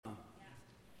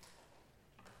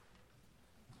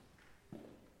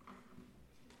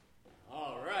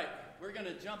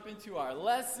going to jump into our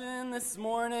lesson this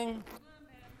morning.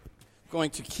 Going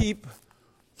to keep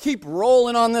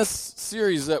rolling on this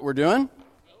series that we're doing.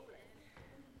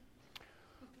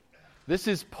 This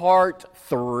is part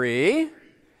 3.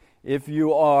 If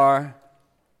you are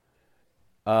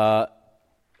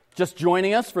just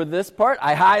joining us for this part,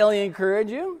 I highly encourage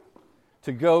you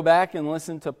to go back and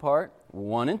listen to part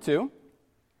 1 and 2.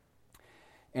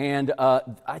 And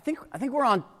I think we're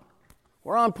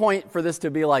on point for this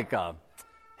to be like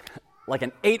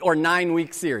an 8 or 9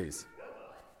 week series.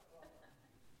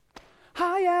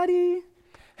 Hi, Addie.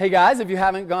 Hey guys, if you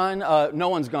haven't gone, no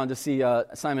one's gone to see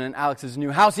Simon and Alex's new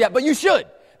house yet, but you should.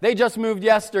 They just moved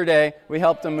yesterday. We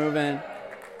helped them move in.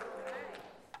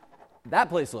 That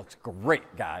place looks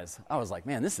great, guys. I was like,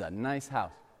 man, this is a nice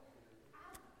house.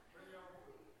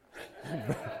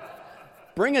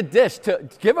 Bring a dish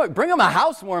bring them a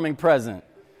housewarming present.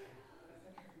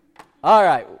 All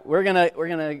right, we're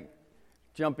gonna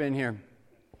jump in here.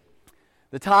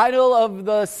 The title of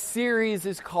the series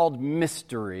is called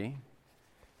Mystery,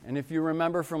 and if you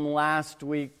remember from last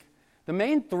week, the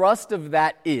main thrust of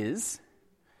that is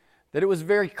that it was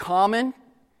very common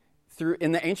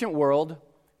in the ancient world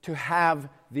to have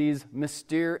these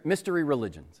mystery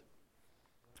religions,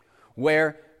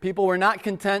 where people were not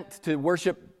content to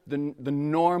worship the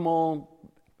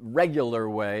normal, regular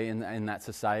way in that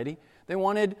society. They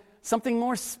wanted something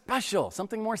more special,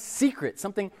 something more secret,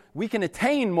 something we can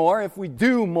attain more if we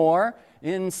do more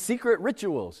in secret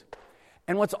rituals.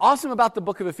 And what's awesome about the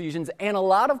book of Ephesians and a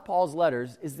lot of Paul's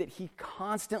letters is that he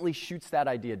constantly shoots that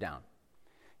idea down.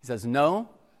 He says, no,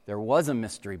 there was a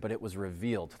mystery, but it was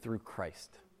revealed through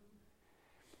Christ.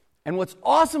 And what's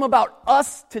awesome about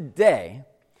us today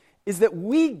is that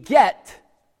we get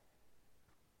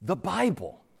the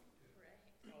Bible.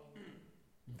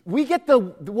 We get the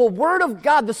Word of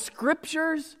God. The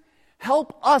Scriptures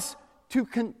help us to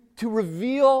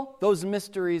reveal those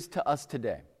mysteries to us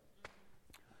today.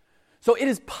 So it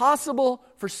is possible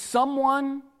for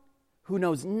someone who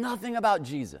knows nothing about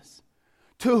Jesus,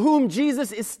 to whom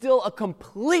Jesus is still a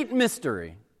complete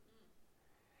mystery,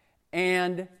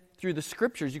 and through the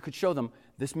Scriptures you could show them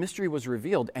this mystery was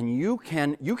revealed, and you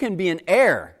can be an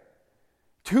heir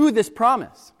to this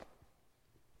promise.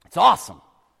 It's awesome.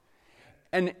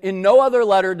 And in no other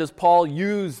letter does Paul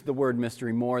use the word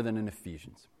mystery more than in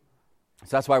Ephesians. So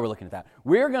that's why we're looking at that.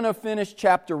 We're going to finish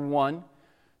chapter 1.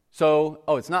 So,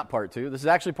 it's not part 2. This is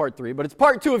actually part 3, but it's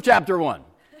part 2 of chapter 1.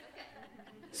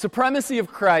 Supremacy of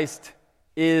Christ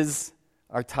is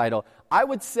our title. I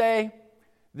would say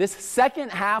this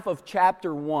second half of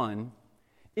chapter 1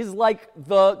 is like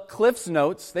the Cliff's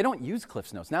Notes. They don't use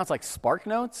Cliff's Notes. Now it's like Spark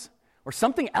Notes. Or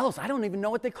something else. I don't even know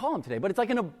what they call them today. But it's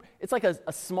like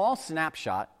a small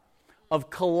snapshot of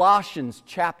Colossians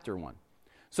chapter 1.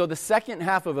 So the second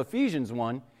half of Ephesians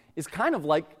 1 is kind of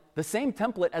like the same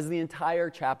template as the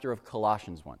entire chapter of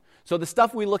Colossians 1. So the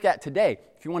stuff we look at today,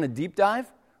 if you want to deep dive,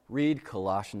 read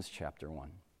Colossians chapter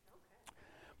 1.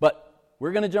 But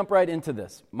we're going to jump right into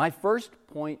this. My first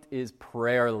point is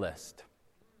prayer list.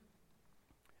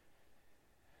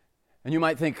 And you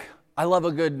might think, I love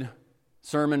a good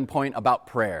sermon point about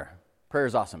prayer. Prayer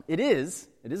is awesome. It is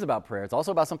about prayer. It's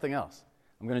also about something else.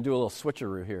 I'm going to do a little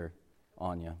switcheroo here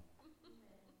on you.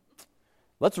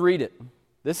 Let's read it.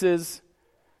 This is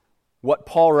what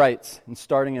Paul writes,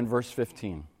 starting in verse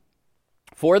 15.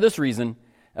 For this reason,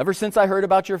 ever since I heard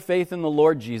about your faith in the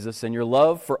Lord Jesus and your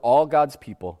love for all God's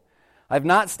people, I have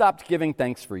not stopped giving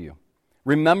thanks for you,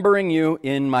 remembering you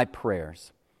in my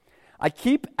prayers. I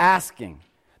keep asking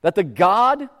that the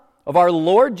God of our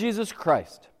Lord Jesus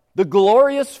Christ, the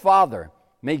glorious Father,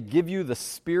 may give you the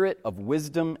spirit of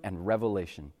wisdom and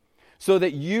revelation, so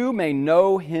that you may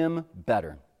know him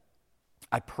better.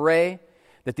 I pray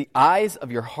that the eyes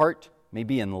of your heart may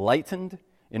be enlightened,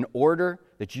 in order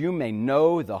that you may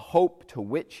know the hope to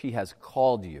which he has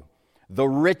called you, the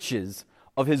riches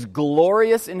of his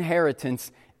glorious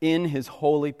inheritance in his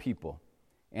holy people,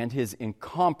 and his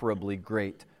incomparably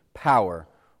great power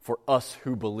for us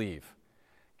who believe.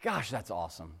 Gosh, that's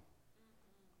awesome.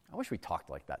 I wish we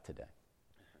talked like that today.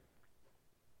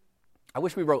 I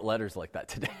wish we wrote letters like that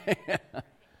today.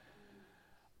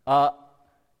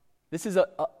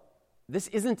 This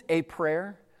isn't a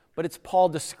prayer, but it's Paul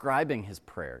describing his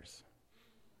prayers,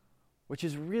 which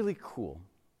is really cool.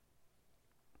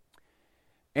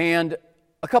 And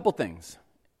a couple things.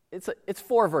 It's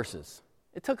 4 verses.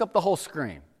 It took up the whole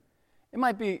screen. It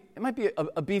might be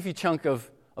a beefy chunk of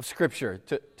Scripture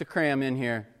to cram in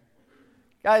here.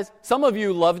 Guys, some of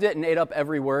you loved it and ate up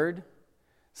every word.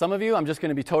 Some of you, I'm just going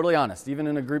to be totally honest, even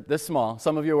in a group this small,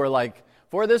 some of you were like,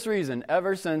 for this reason,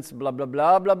 ever since blah, blah,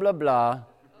 blah, blah, blah, blah,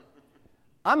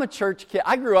 I'm a church kid.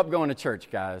 I grew up going to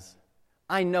church, guys.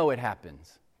 I know it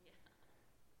happens.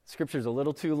 Scripture's a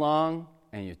little too long,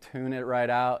 and you tune it right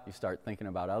out. You start thinking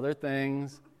about other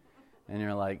things, and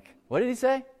you're like, what did he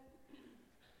say?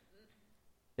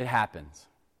 It happens.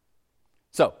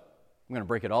 So, I'm going to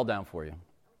break it all down for you.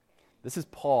 This is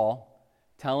Paul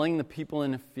telling the people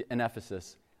in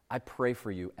Ephesus, I pray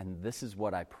for you, and this is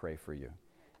what I pray for you.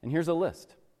 And here's a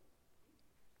list.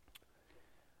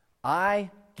 I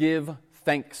give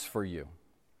thanks for you.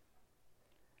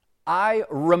 I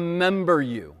remember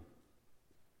you.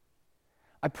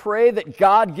 I pray that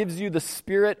God gives you the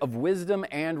spirit of wisdom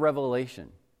and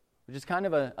revelation, which is kind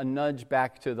of a nudge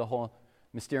back to the whole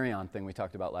mysterion thing we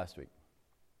talked about last week.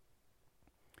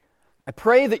 I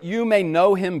pray that you may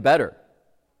know him better.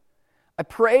 I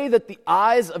pray that the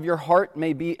eyes of your heart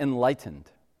may be enlightened.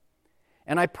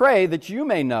 And I pray that you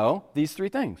may know these three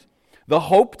things: the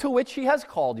hope to which he has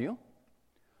called you,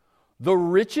 the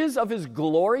riches of his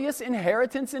glorious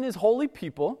inheritance in his holy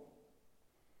people,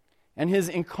 and his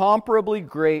incomparably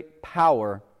great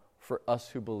power for us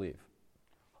who believe.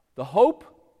 The hope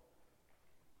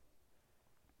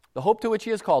to which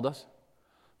he has called us,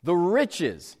 the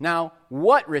riches. Now,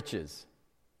 what riches?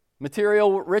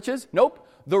 Material riches? Nope.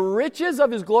 The riches of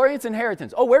his glorious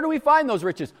inheritance. Oh, where do we find those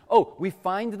riches? Oh, we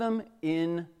find them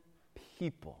in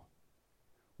people.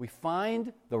 We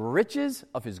find the riches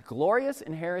of his glorious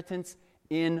inheritance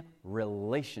in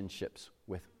relationships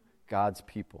with God's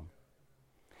people.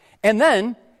 And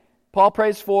then, Paul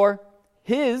prays for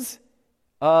his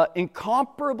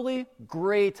incomparably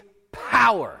great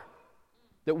power,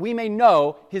 that we may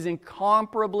know his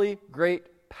incomparably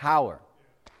great power.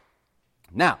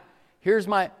 Now, here's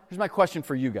my question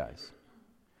for you guys.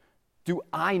 Do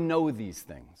I know these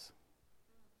things?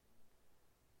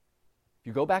 If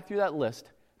you go back through that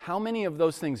list, how many of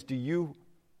those things do you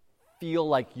feel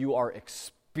like you are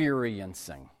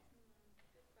experiencing?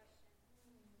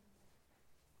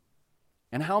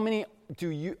 And how many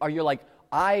are you like,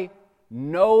 I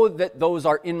know that those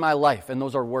are in my life and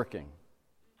those are working?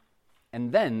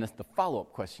 And then the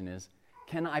follow-up question is,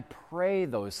 can I pray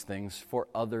those things for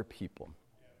other people?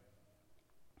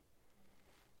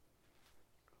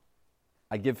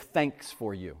 I give thanks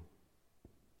for you. I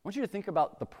want you to think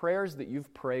about the prayers that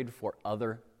you've prayed for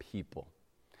other people.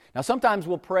 Now, sometimes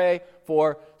we'll pray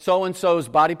for so-and-so's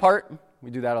body part.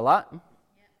 We do that a lot.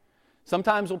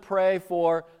 Sometimes we'll pray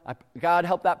for, God,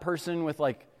 help that person with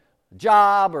like a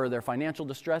job or their financial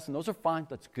distress, and those are fine.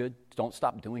 That's good. Don't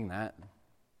stop doing that.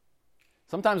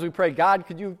 Sometimes we pray, God,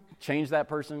 could you change that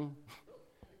person?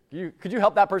 Could you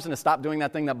help that person to stop doing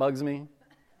that thing that bugs me?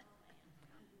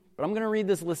 But I'm going to read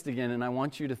this list again, and I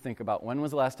want you to think about, when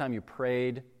was the last time you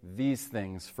prayed these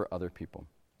things for other people?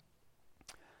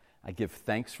 I give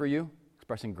thanks for you,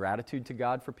 expressing gratitude to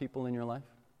God for people in your life.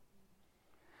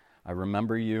 I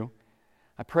remember you.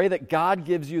 I pray that God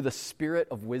gives you the spirit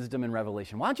of wisdom and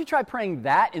revelation. Why don't you try praying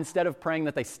that instead of praying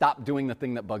that they stop doing the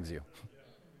thing that bugs you?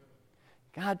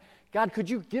 God, could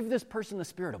you give this person the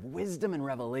spirit of wisdom and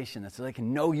revelation so they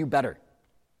can know you better?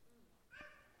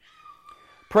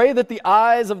 Pray that the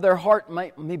eyes of their heart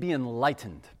may be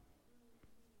enlightened.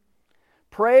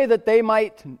 Pray that they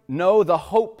might know the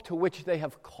hope to which they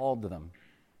have called them,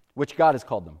 which God has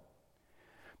called them.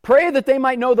 Pray that they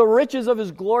might know the riches of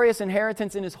his glorious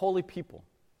inheritance in his holy people.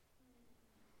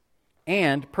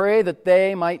 And pray that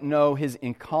they might know his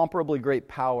incomparably great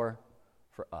power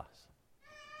for us.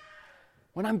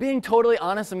 When I'm being totally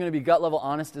honest, I'm going to be gut level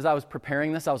honest. As I was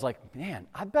preparing this, I was like, man,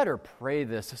 I better pray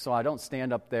this so I don't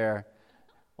stand up there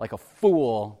like a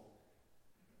fool.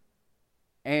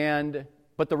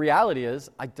 But the reality is,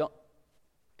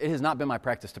 it has not been my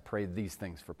practice to pray these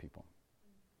things for people.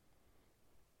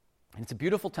 And it's a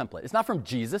beautiful template. It's not from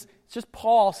Jesus. It's just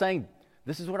Paul saying,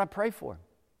 this is what I pray for.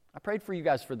 I prayed for you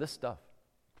guys for this stuff.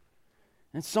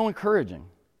 And it's so encouraging.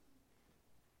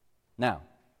 Now,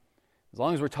 as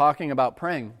long as we're talking about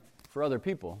praying for other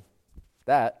people,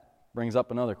 that brings up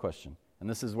another question. And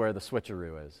this is where the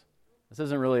switcheroo is. This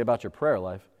isn't really about your prayer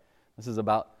life. This is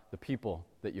about the people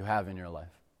that you have in your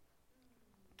life.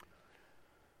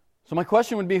 So my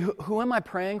question would be, who am I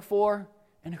praying for?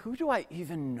 And who do I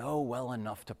even know well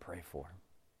enough to pray for?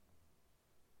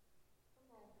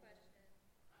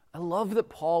 I love that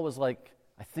Paul was like,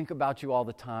 I think about you all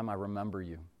the time, I remember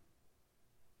you.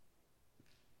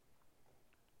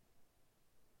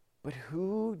 But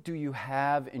who do you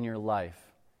have in your life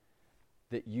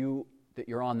that you're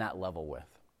on that level with?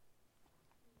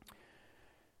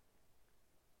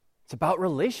 It's about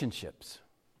relationships.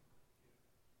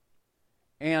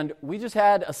 And we just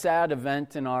had a sad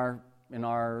event in our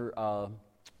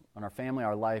family,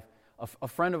 our life, a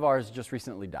friend of ours just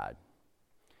recently died.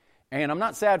 And I'm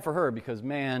not sad for her because,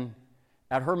 man,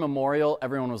 at her memorial,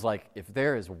 everyone was like, if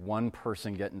there is one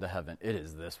person getting to heaven, it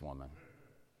is this woman.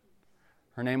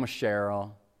 Her name was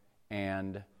Cheryl,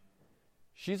 and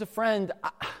she's a friend.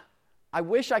 I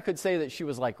wish I could say that she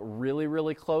was like really,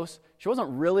 really close. She wasn't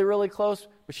really, really close,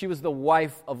 but she was the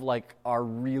wife of like our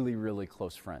really, really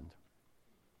close friend.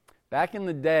 Back in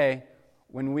the day,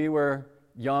 when we were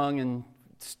young and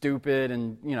stupid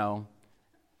and,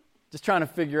 just trying to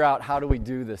figure out how do we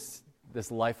do this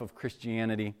life of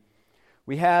Christianity,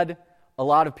 we had a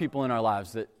lot of people in our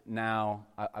lives that now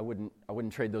I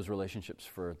wouldn't trade those relationships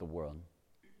for the world.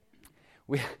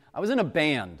 I was in a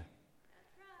band,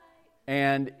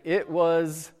 and it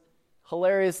was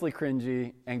hilariously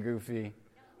cringy and goofy,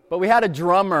 but we had a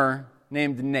drummer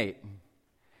named Nate,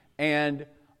 and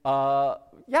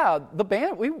the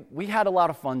band, we had a lot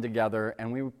of fun together,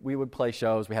 and we would play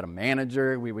shows. We had a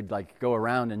manager. We would like go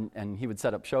around, and he would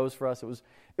set up shows for us.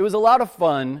 It was a lot of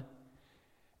fun.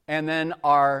 And then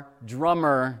our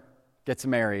drummer gets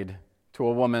married to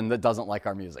a woman that doesn't like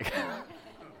our music.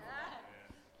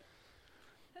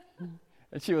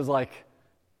 And she was like,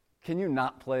 can you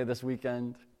not play this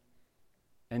weekend?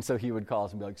 And so he would call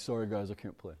us and be like, sorry guys, I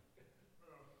can't play.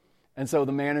 And so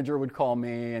the manager would call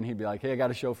me, and he'd be like, hey, I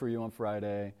got a show for you on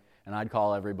Friday. And I'd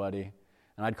call everybody.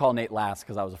 And I'd call Nate last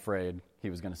because I was afraid he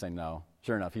was going to say no.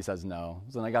 Sure enough, he says no.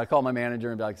 So then I got to call my manager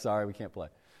and be like, sorry, we can't play.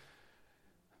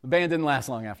 The band didn't last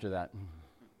long after that.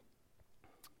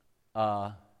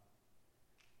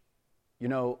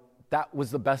 That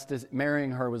was the best,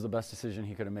 marrying her was the best decision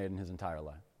he could have made in his entire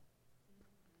life.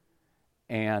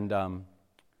 And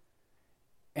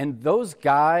those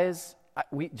guys,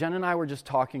 Jen and I were just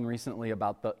talking recently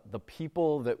about the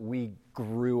people that we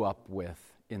grew up with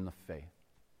in the faith.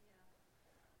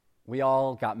 We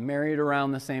all got married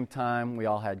around the same time. We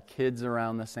all had kids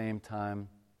around the same time.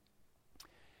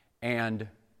 And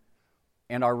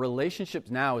our relationships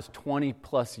now is 20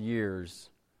 plus years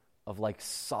of like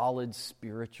solid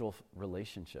spiritual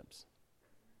relationships.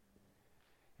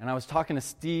 And I was talking to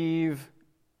Steve,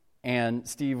 and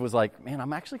Steve was like, man,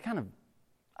 I'm actually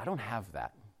I don't have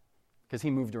that. Because he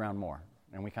moved around more,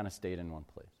 and we kind of stayed in one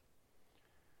place.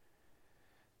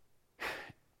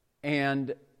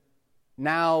 And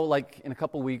now, like in a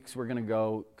couple weeks, we're going to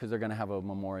go, because they're going to have a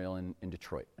memorial in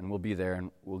Detroit, and we'll be there,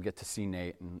 and we'll get to see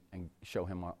Nate and show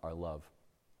him our love.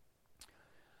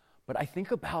 But I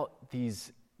think about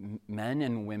these men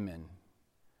and women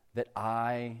that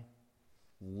I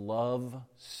love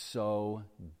so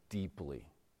deeply,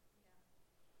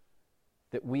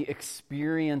 that we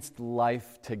experienced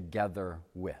life together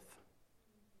with.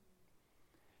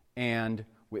 And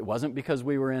it wasn't because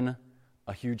we were in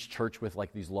a huge church with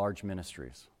like these large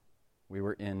ministries. We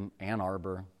were in Ann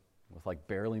Arbor with like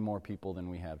barely more people than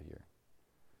we have here.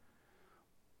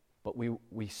 But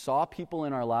we saw people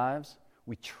in our lives.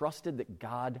 We trusted that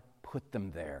God put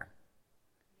them there.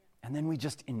 And then we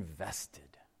just invested.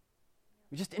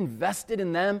 We just invested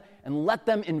in them and let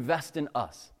them invest in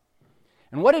us.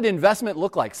 And what did investment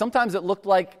look like? Sometimes it looked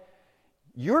like,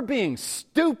 you're being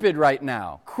stupid right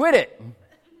now. Quit it.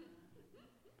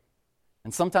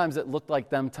 And sometimes it looked like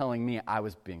them telling me I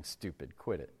was being stupid.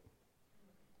 Quit it.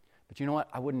 But you know what?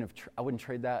 I wouldn't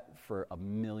trade that for $1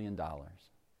 million.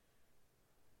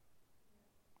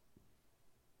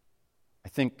 I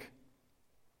think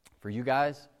for you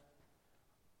guys,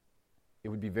 it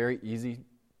would be very easy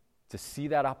to see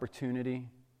that opportunity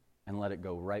and let it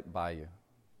go right by you.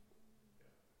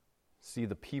 See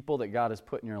the people that God has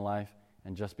put in your life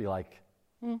and just be like,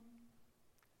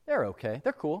 they're okay,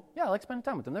 they're cool. Yeah, I like spending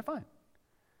time with them, they're fine.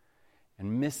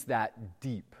 And miss that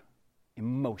deep,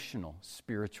 emotional,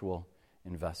 spiritual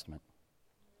investment.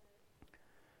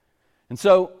 And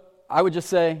so I would just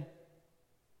say,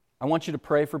 I want you to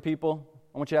pray for people.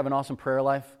 I want you to have an awesome prayer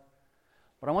life.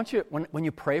 But I want you, when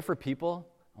you pray for people,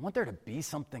 I want there to be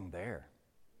something there.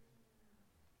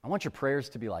 I want your prayers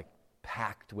to be like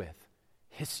packed with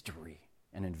history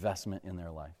and investment in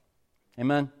their life.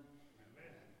 Amen? Amen.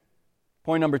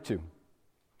 Point number 2.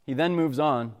 He then moves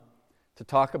on to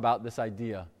talk about this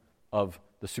idea of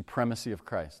the supremacy of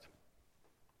Christ.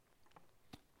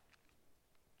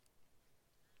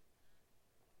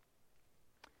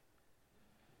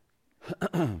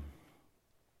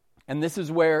 And this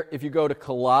is where, if you go to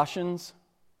Colossians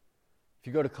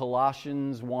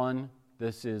 1,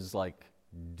 this is like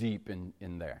deep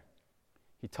in there.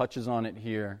 He touches on it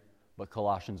here, but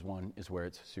Colossians 1 is where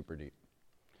it's super deep.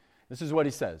 This is what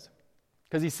he says.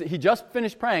 Because he just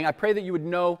finished praying, I pray that you would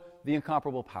know the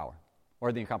incomparable power,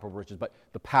 or the incomparable riches, but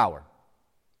the power.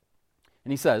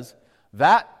 And he says,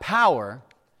 that power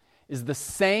is the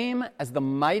same as the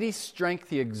mighty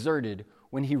strength he exerted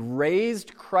when he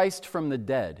raised Christ from the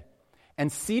dead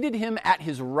and seated him at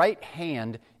his right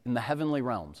hand in the heavenly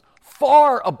realms,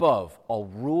 far above all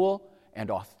rule and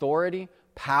authority,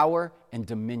 power and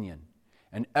dominion,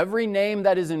 and every name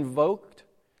that is invoked,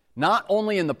 not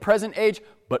only in the present age,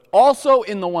 but also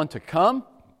in the one to come.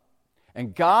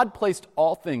 And God placed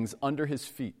all things under his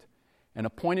feet and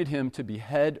appointed him to be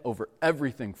head over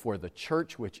everything for the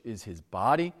church, which is his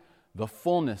body, the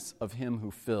fullness of him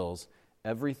who fills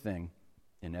everything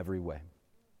in every way.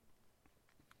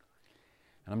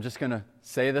 And I'm just going to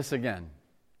say this again.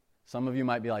 Some of you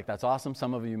might be like, that's awesome.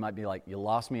 Some of you might be like, you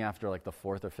lost me after like the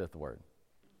fourth or fifth word.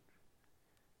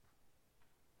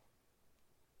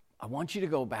 I want you to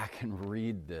go back and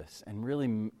read this and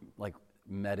really like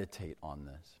meditate on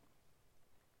this.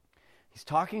 He's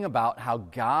talking about how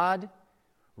God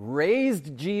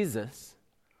raised Jesus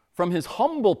from his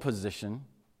humble position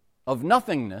of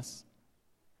nothingness,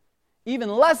 even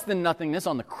less than nothingness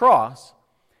on the cross,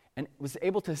 and was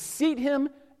able to seat him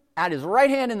at his right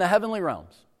hand in the heavenly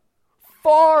realms,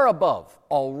 far above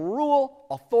all rule,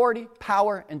 authority,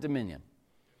 power, and dominion.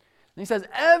 And he says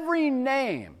every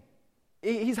name,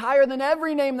 he's higher than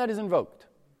every name that is invoked.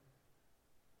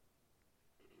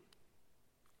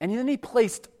 And then he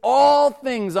placed all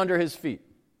things under his feet.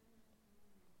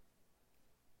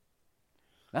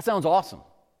 That sounds awesome.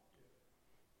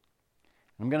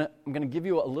 I'm going to give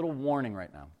you a little warning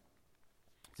right now.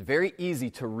 It's very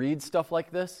easy to read stuff like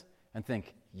this and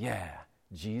think, yeah,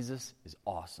 Jesus is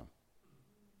awesome.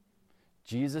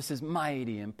 Jesus is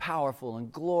mighty and powerful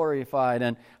and glorified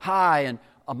and high and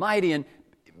mighty and,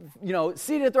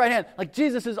 seated at the right hand. Like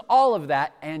Jesus is all of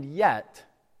that, and yet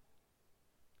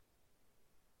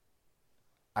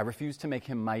I refuse to make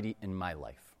him mighty in my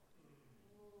life.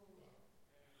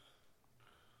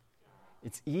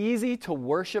 It's easy to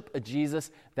worship a Jesus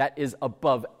that is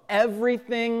above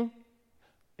everything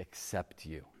except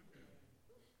you.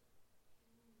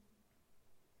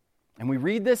 And we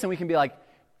read this and we can be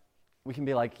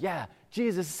like, yeah,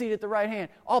 Jesus is seated at the right hand.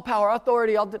 All power,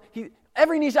 authority,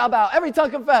 every knee shall bow, every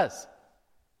tongue confess.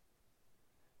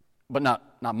 But not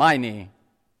my knee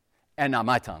and not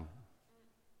my tongue.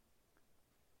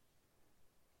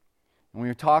 And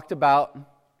we talked about,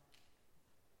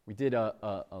 we did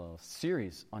a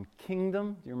series on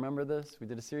kingdom. Do you remember this? We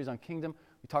did a series on kingdom.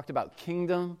 We talked about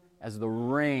kingdom as the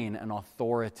reign and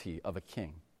authority of a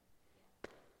king.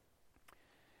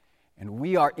 And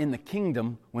we are in the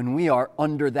kingdom when we are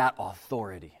under that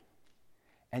authority.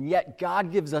 And yet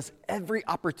God gives us every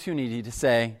opportunity to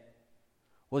say,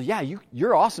 well, yeah,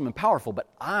 you're awesome and powerful, but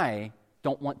I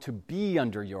don't want to be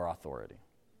under your authority.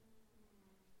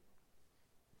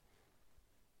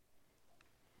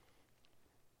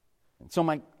 And so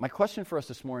my question for us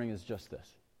this morning is just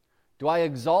this. Do I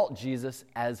exalt Jesus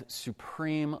as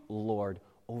supreme Lord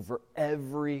over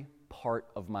every part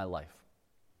of my life?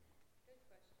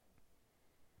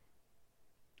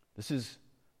 This is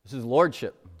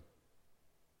lordship,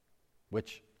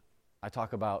 which I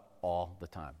talk about all the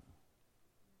time.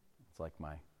 It's like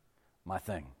my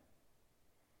thing.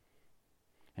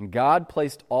 And God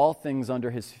placed all things under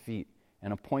his feet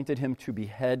and appointed him to be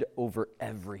head over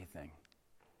everything.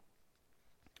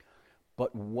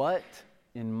 But what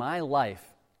in my life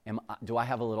do I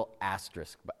have a little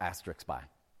asterisk by?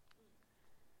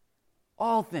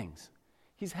 All things.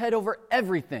 He's head over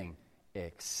everything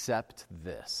except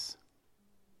this.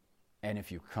 And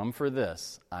if you come for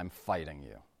this, I'm fighting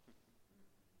you.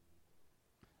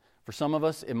 For some of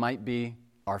us, it might be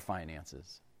our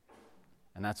finances.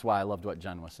 And that's why I loved what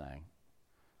Jen was saying.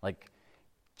 Like,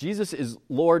 Jesus is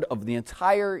Lord of the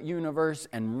entire universe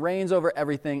and reigns over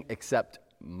everything except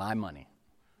my money.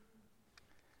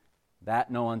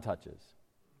 That no one touches.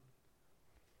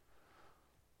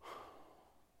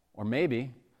 Or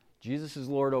maybe Jesus is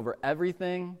Lord over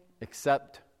everything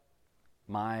except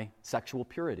my sexual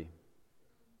purity.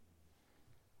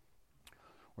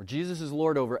 Or Jesus is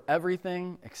Lord over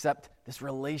everything except this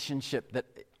relationship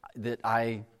that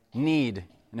I need.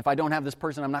 And if I don't have this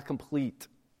person, I'm not complete.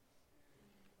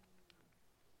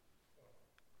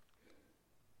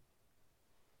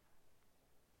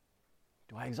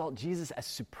 Do I exalt Jesus as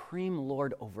supreme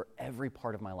Lord over every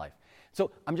part of my life?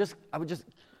 So I would just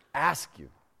ask you,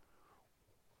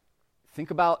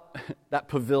 think about that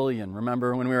pavilion.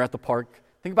 Remember when we were at the park?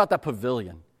 Think about that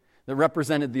pavilion that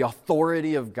represented the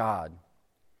authority of God.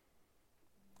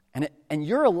 And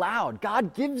you're allowed.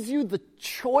 God gives you the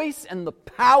choice and the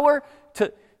power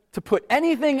to put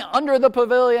anything under the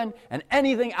pavilion and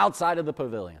anything outside of the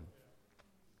pavilion.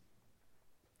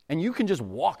 And you can just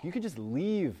walk. You can just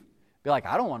leave. Be like,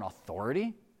 I don't want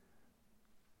authority.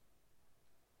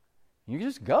 You can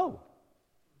just go.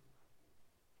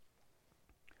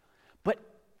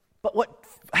 But what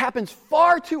happens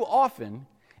far too often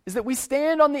is that we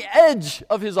stand on the edge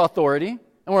of his authority,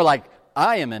 and we're like,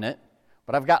 I am in it,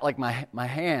 but I've got like my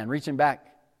hand reaching back.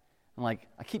 I'm like,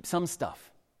 I keep some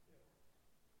stuff.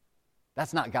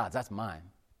 That's not God's, that's mine.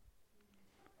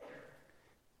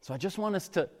 So I just want us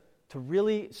to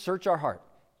really search our heart.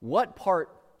 What part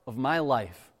of my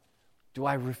life do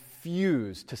I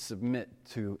refuse to submit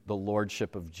to the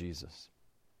lordship of Jesus?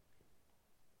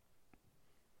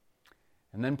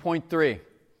 And then point 3,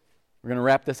 we're going to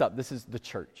wrap this up. This is the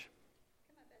church.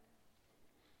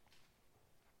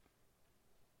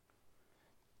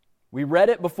 We read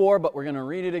it before, but we're going to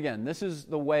read it again. This is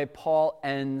the way Paul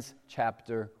ends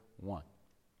chapter 1.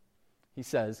 He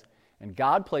says, "And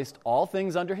God placed all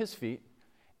things under his feet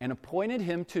and appointed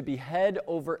him to be head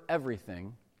over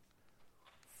everything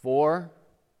for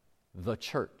the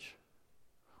church,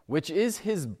 which is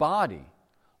his body,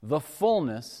 the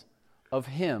fullness of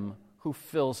him who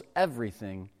fills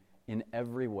everything in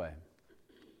every way."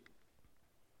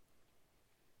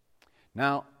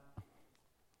 Now,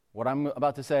 what I'm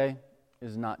about to say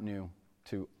is not new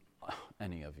to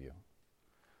any of you,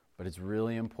 but it's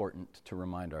really important to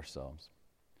remind ourselves.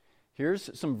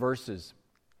 Here's some verses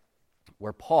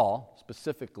where Paul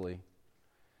specifically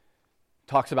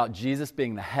talks about Jesus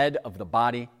being the head of the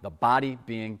body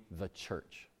being the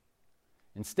church.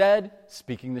 Instead,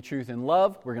 speaking the truth in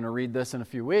love, we're going to read this in a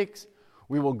few weeks,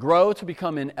 we will grow to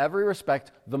become in every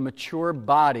respect the mature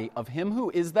body of him who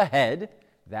is the head,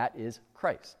 that is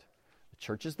Christ. The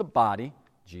church is the body,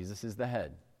 Jesus is the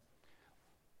head.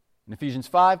 In Ephesians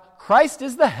 5, Christ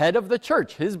is the head of the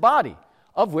church, his body,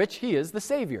 of which he is the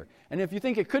Savior. And if you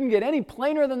think it couldn't get any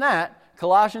plainer than that,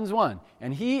 Colossians 1,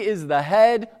 and he is the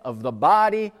head of the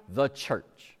body, the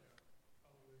church.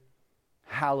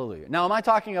 Hallelujah. Now, am I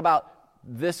talking about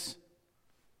this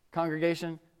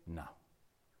congregation? No.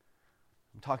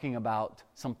 I'm talking about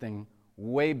something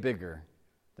way bigger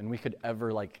than we could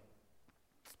ever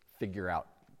figure out,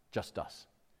 just us.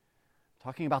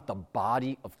 I'm talking about the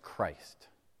body of Christ.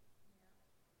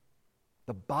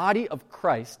 The body of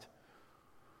Christ,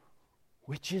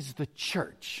 which is the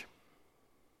church.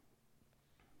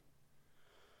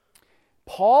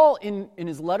 Paul, in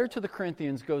his letter to the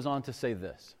Corinthians, goes on to say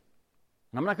this.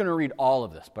 And I'm not going to read all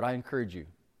of this, but I encourage you.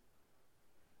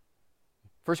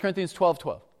 1 Corinthians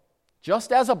 12:12.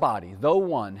 "Just as a body, though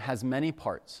one, has many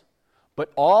parts,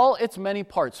 but all its many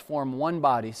parts form one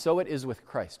body, so it is with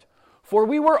Christ. For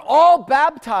we were all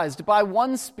baptized by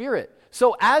one Spirit,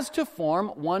 so as to form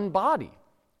one body,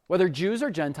 whether Jews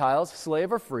or Gentiles,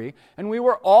 slave or free, and we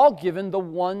were all given the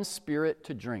one Spirit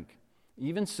to drink.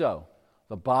 Even so,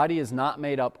 the body is not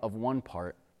made up of one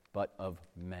part, but of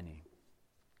many."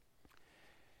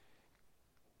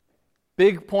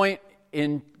 Big point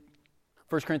in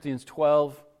 1 Corinthians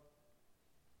 12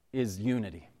 is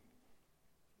unity.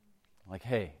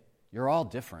 Hey, you're all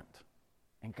different.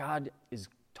 And God is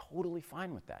totally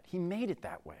fine with that. He made it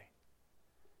that way.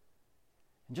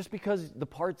 And just because the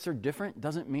parts are different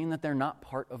doesn't mean that they're not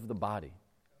part of the body.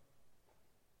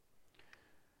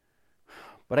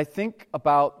 But I think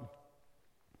about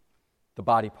the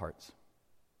body parts.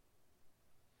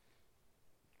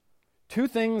 Two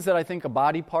things that I think a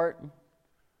body part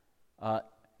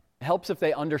helps if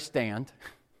they understand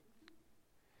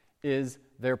is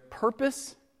their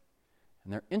purpose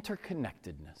and their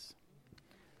interconnectedness.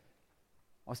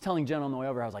 I was telling Jen on the way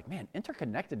over, I was like, man,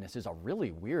 interconnectedness is a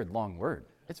really weird long word.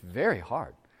 It's very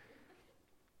hard.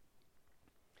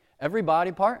 Every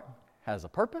body part has a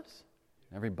purpose.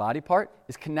 Every body part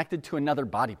is connected to another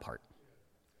body part.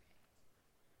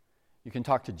 You can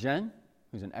talk to Jen,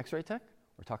 who's an x-ray tech,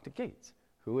 or talk to Gates,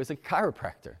 who is a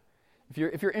chiropractor.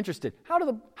 If you're interested, how do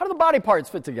the body parts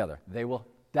fit together? They will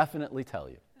definitely tell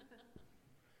you.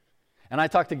 And I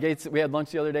talked to Gates, we had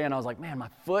lunch the other day, and I was like, man, my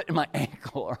foot and my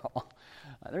ankle are all,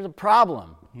 there's a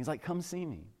problem. He's like, come see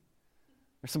me.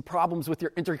 There's some problems with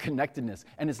your interconnectedness,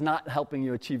 and it's not helping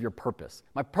you achieve your purpose.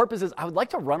 My purpose is I would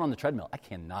like to run on the treadmill. I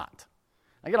cannot.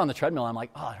 I get on the treadmill, I'm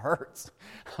like, oh, it hurts.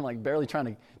 I'm barely trying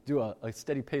to do a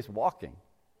steady pace walking.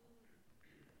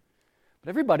 But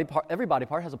every body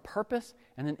part has a purpose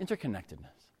and an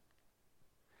interconnectedness.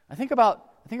 I think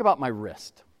about my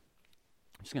wrist.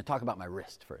 I'm just going to talk about my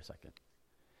wrist for a second.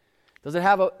 Does it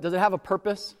have a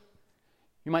purpose?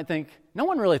 You might think, no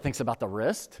one really thinks about the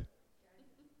wrist.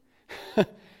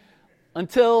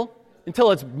 until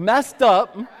it's messed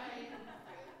up.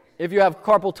 If you have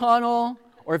carpal tunnel,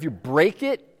 or if you break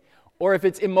it, or if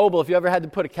it's immobile, if you ever had to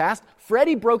put a cast.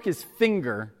 Freddie broke his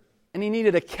finger, and he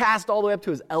needed a cast all the way up to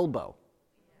his elbow.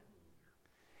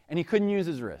 And he couldn't use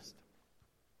his wrist.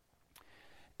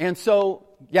 And so,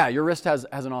 yeah, your wrist has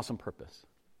an awesome purpose.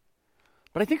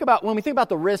 But when we think about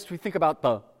the wrist, we think about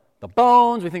the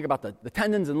bones, we think about the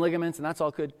tendons and ligaments, and that's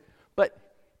all good. But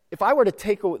if I were to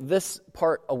take this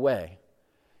part away,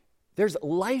 there's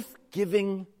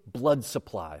life-giving blood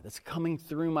supply that's coming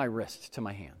through my wrist to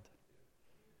my hand.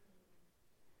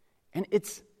 And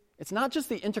it's not just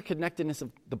the interconnectedness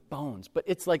of the bones, but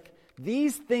it's like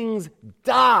these things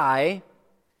die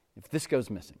if this goes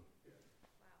missing.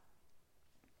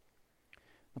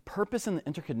 The purpose and the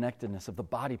interconnectedness of the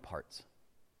body parts.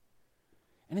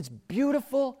 And it's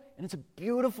beautiful, and it's a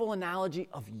beautiful analogy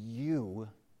of you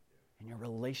and your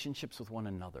relationships with one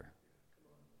another.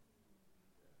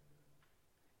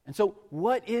 And so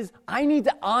I need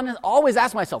to always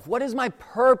ask myself, what is my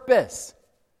purpose?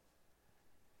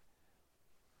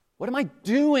 What am I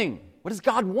doing? What does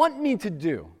God want me to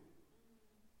do?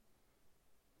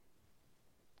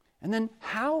 And then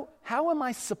how am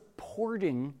I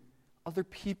supporting other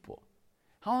people?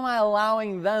 How am I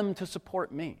allowing them to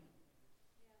support me?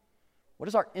 What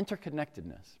is our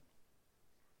interconnectedness?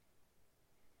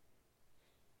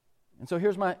 And so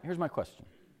here's my question.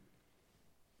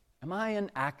 Am I an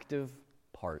active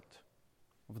part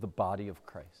of the body of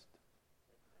Christ?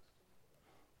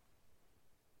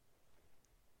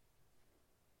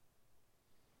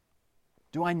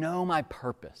 Do I know my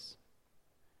purpose?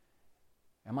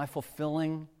 Am I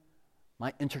fulfilling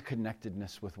my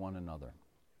interconnectedness with one another?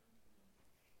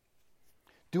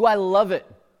 Do I love it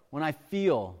when I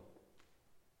feel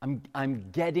I'm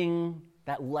getting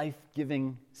that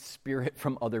life-giving spirit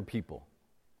from other people?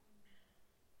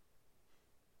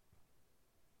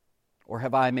 Or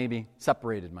have I maybe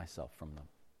separated myself from them?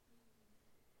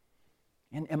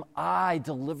 And am I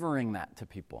delivering that to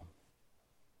people?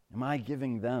 Am I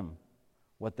giving them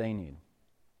what they need?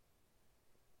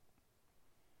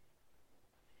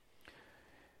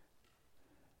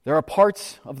 There are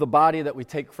parts of the body that we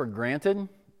take for granted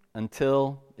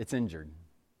until it's injured.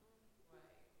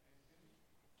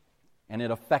 And it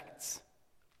affects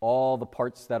all the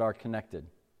parts that are connected.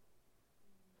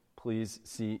 Please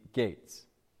see Gates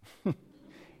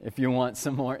if you want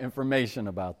some more information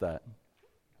about that.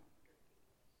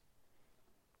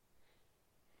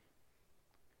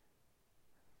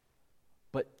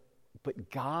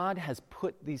 But God has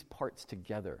put these parts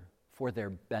together for their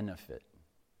benefit.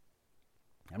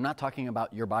 I'm not talking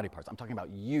about your body parts. I'm talking about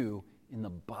you in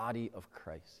the body of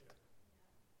Christ.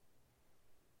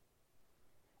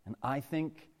 And I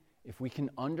think if we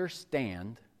can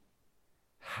understand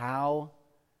how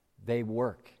they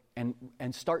work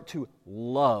and start to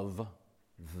love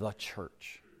the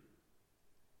church,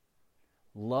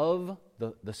 love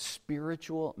the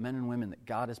spiritual men and women that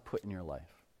God has put in your life,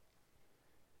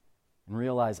 and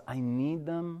realize I need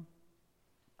them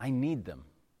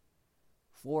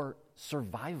for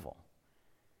survival.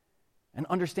 And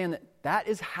understand that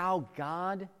is how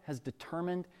God has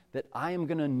determined that I am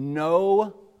going to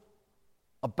know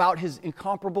about His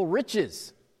incomparable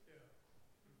riches.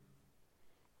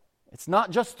 It's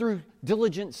not just through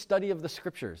diligent study of the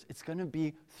Scriptures. It's going to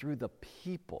be through the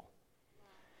people.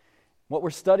 What we're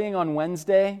studying on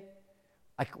Wednesday,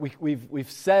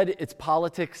 we've said it's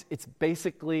politics. It's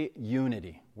basically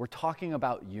unity. We're talking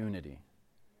about unity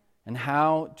and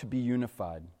how to be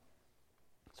unified.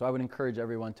 So I would encourage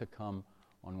everyone to come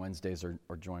on Wednesdays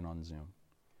or join on Zoom.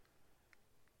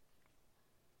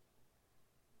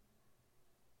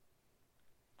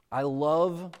 I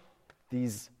love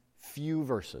these few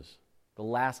verses, the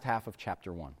last half of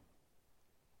chapter 1.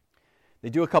 They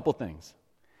do a couple things.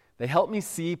 They help me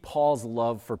see Paul's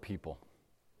love for people.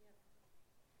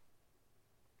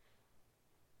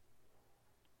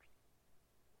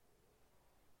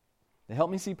 They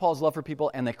help me see Paul's love for people,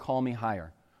 and they call me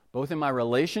higher, both in my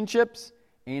relationships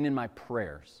and in my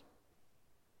prayers.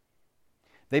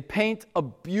 They paint a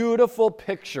beautiful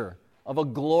picture of a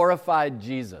glorified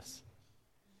Jesus.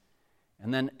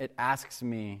 And then it asks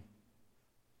me,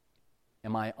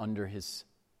 am I under His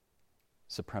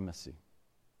supremacy?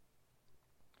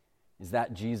 Is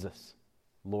that Jesus,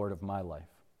 Lord of my life?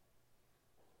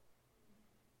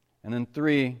 And then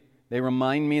 3, they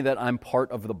remind me that I'm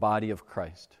part of the body of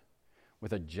Christ,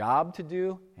 with a job to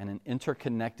do and an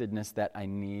interconnectedness that I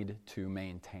need to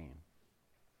maintain.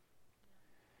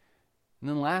 And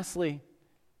then lastly,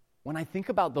 when I think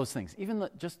about those things, even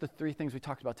just the 3 things we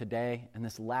talked about today and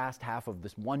this last half of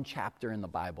this one chapter in the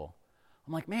Bible,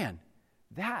 I'm like, man,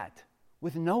 that,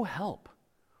 with no help,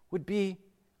 would be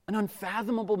an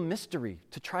unfathomable mystery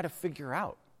to try to figure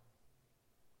out.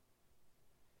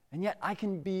 And yet I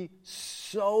can be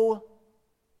so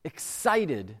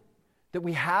excited that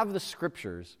we have the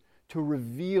Scriptures to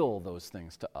reveal those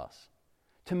things to us,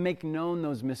 to make known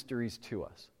those mysteries to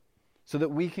us so that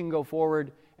we can go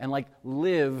forward and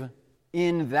live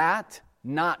in that,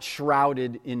 not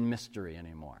shrouded in mystery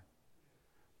anymore.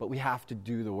 But we have to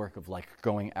do the work of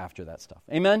going after that stuff.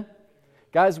 Amen?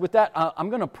 Guys, with that, I'm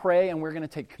going to pray and we're going to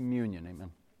take communion.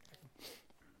 Amen.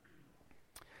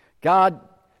 God,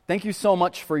 thank you so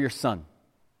much for your Son.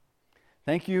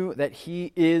 Thank you that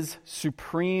he is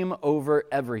supreme over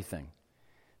everything.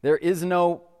 There is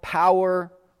no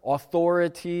power,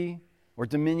 authority, or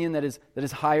dominion that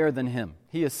is higher than him.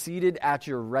 He is seated at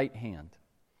your right hand.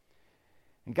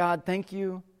 And God, thank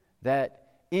you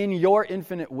that in your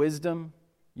infinite wisdom,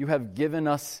 you have given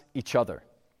us each other,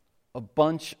 a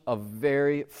bunch of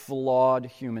very flawed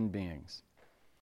human beings.